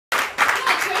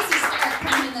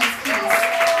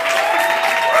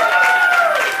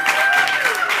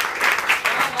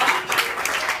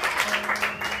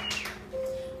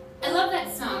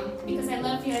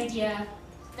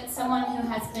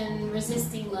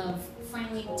love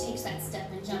finally takes that step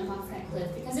and jump off that cliff,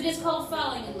 because it is called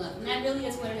falling in love, and that really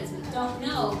is what it is. We don't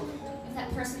know if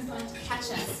that person's going to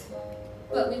catch us,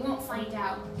 but we won't find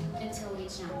out until we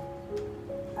jump.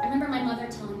 I remember my mother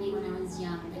telling me when I was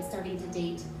young and starting to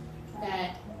date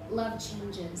that love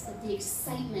changes, that the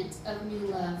excitement of new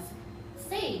love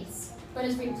fades, but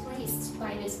is replaced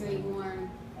by this very warm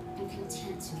and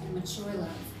content and mature love.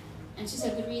 And she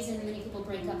said the reason many people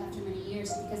break up after many years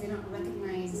is because they don't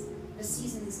recognize the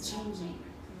seasons changing.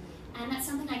 And that's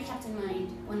something I kept in mind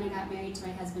when I got married to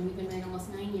my husband. We've been married almost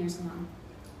 9 years now.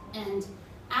 And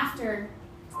after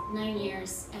 9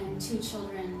 years and 2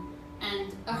 children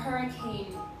and a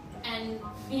hurricane and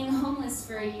being homeless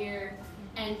for a year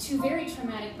and 2 very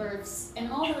traumatic births and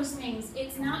all those things,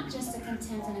 it's not just a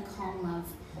content and a calm love.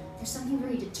 There's something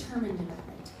very determined about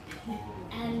it.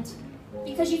 And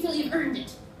because you feel you've earned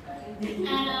it. And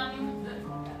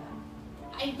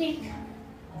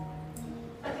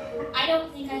I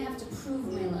don't think I have to prove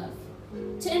my love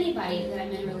to anybody that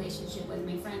I'm in a relationship with,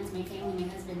 my friends, my family, my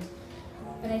husband.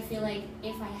 But I feel like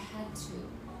if I had to,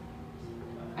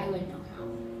 I would know how.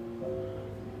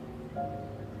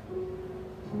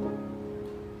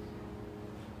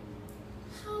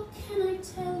 How can I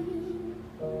tell you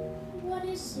what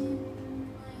is in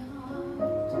my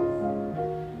heart?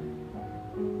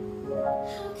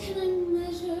 How can I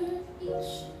measure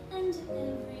each and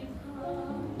every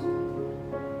part?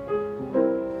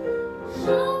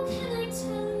 How can I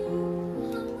tell you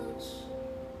how much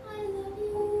I love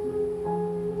you?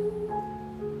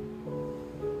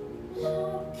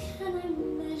 How can I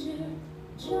measure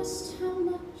just how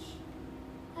much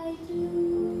I do?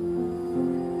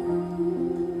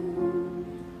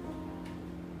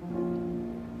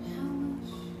 How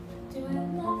much do I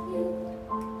love you?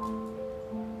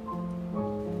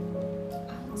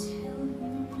 I'll tell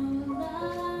you no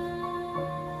lie.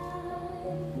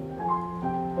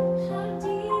 How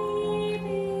deep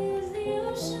is the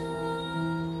ocean?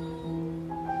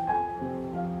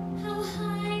 How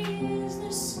high is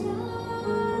the sky?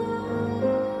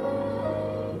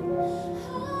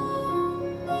 How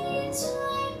many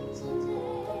times a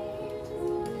day do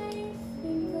I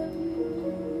think of you?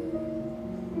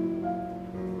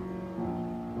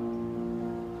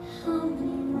 How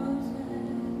many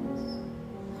roses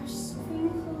are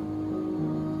sprinkled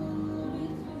with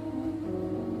you?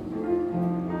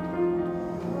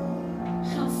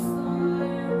 How far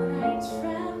would I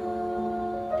travel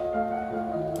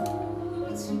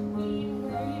to be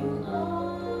where you are?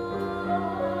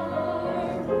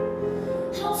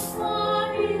 How far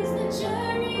is the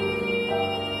journey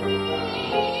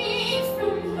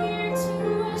from here to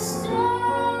a star?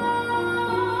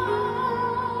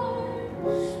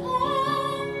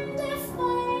 And if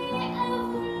I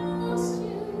ever lost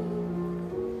you,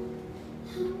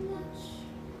 how much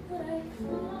would I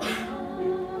cry?